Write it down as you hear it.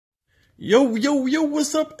Yo,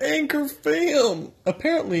 what's up, Anchor fam?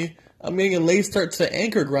 Apparently, I'm getting a late start to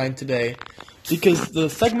Anchor Grind today because the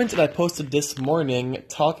segment that I posted this morning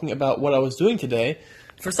talking about what I was doing today,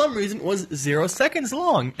 for some reason, was 0 seconds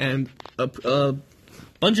long, and a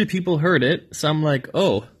bunch of people heard it, so I'm like,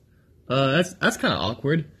 that's kind of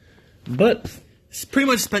awkward. But it's pretty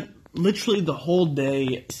much spent literally the whole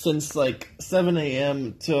day since like 7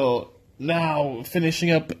 a.m. till now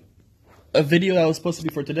finishing up a video that was supposed to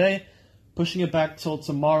be for today, pushing it back till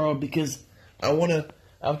tomorrow because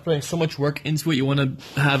I'm putting so much work into it. You want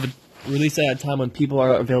to have it released at a time when people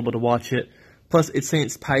are available to watch it. Plus, it's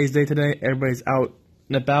St. Pius Day today. Everybody's out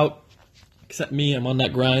and about, except me. I'm on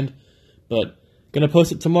that grind. But gonna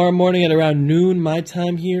post it tomorrow morning at around noon my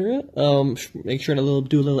time here. Make sure to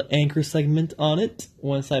do a little anchor segment on it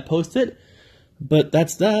once I post it. But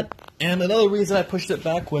that's that. And another reason I pushed it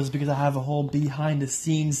back was because I have a whole behind the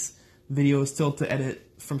scenes video still to edit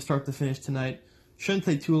from start to finish tonight. Shouldn't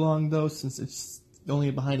take too long though, since it's only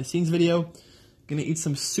a behind the scenes video. Gonna eat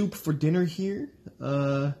some soup for dinner here.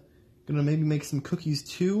 Gonna maybe make some cookies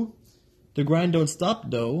too. The grind don't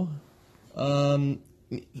stop though.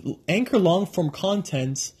 Anchor long form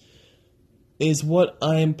content is what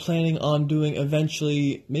I'm planning on doing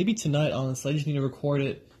eventually. Maybe tonight, honestly. I just need to record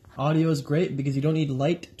it. Audio is great because you don't need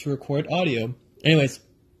light to record audio. Anyways,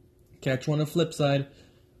 catch you on the flip side.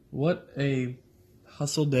 What a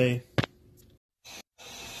hustle day.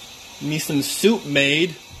 Need some soup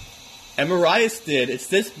made. Emirias did. It's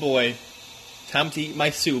this boy. Time to eat my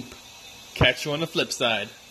soup. Catch you on the flip side.